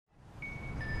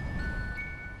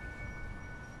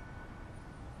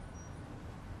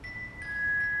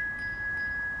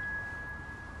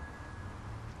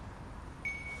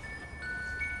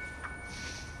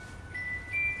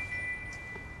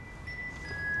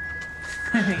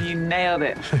You nailed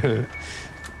it.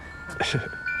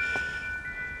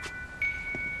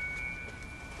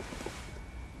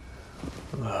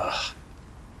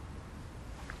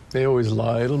 They always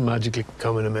lie. It'll magically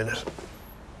come in a minute.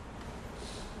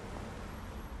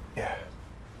 Yeah.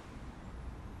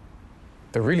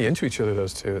 They're really into each other,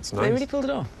 those two. It's nice. They really pulled it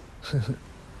off.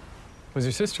 Was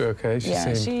your sister okay? She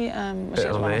Yeah, seemed she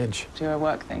bit on edge. to her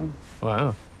work thing.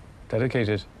 Wow.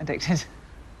 Dedicated. Addicted.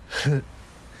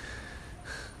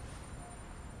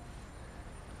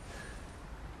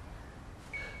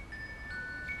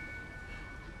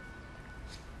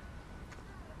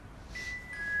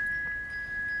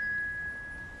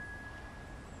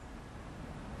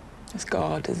 It's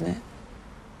God, isn't it?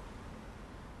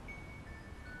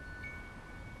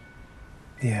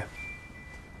 Yeah.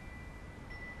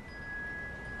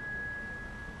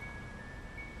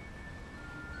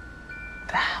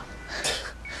 Damn.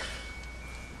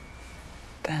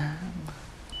 Damn.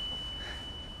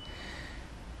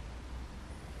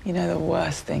 You know, the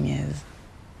worst thing is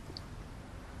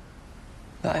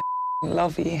that I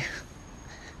love you.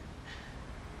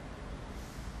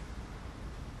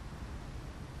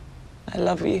 I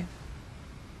love you.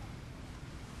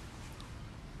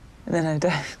 And then I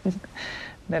don't.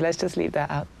 No, let's just leave that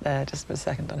out there just for a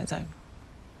second on its own.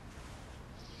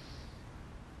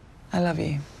 I love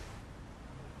you.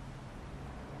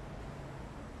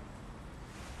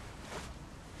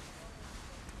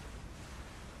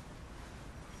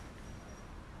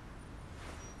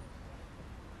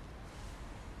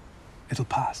 It'll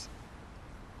pass.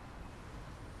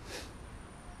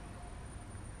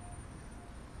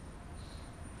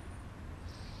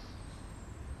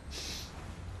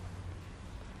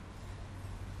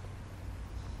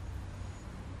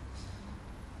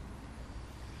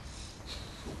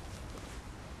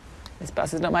 This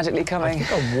bus is not magically coming. I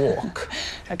think I'll walk.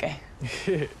 Okay.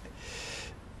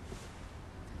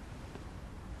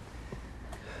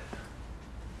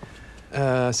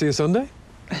 See you Sunday?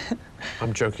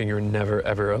 I'm joking, you're never,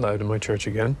 ever allowed in my church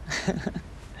again.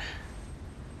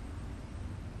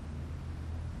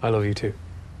 I love you too.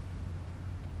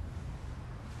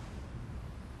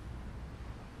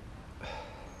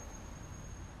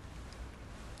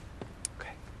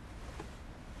 Okay.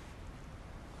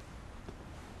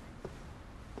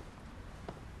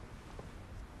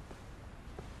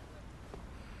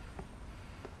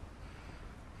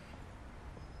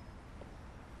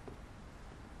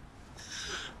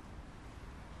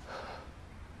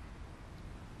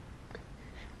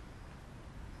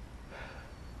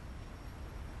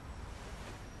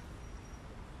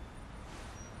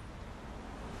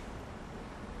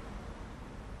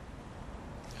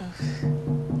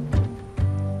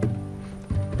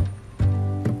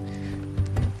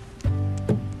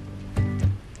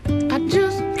 I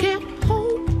just kept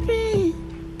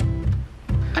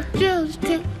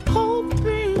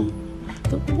hoping,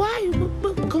 the white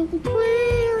would become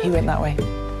clear. He went that way.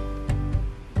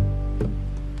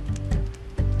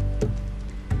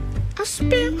 I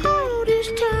spent all this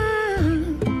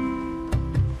time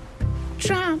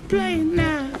trying to play it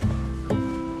now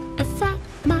and find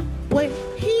my way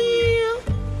here.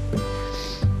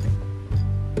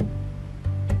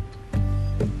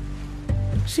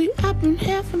 See, I've been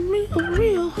having me a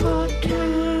real hard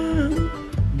time,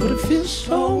 but it feels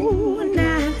so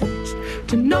nice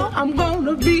to know I'm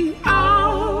gonna be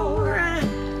alright.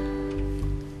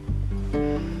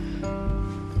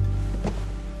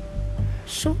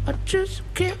 So I just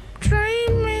kept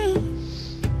dreaming.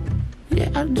 Yeah,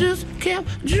 I just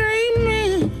kept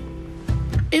dreaming.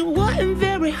 It wasn't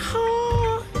very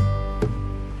hard.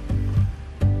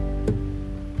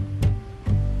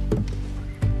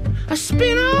 I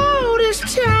spent all this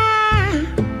time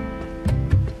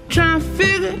trying to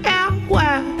figure out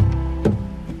why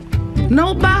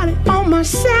nobody on my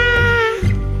side.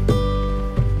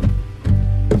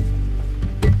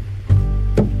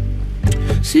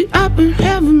 See, I've been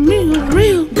having me a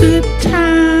real good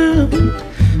time,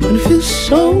 and it feels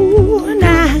so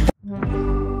nice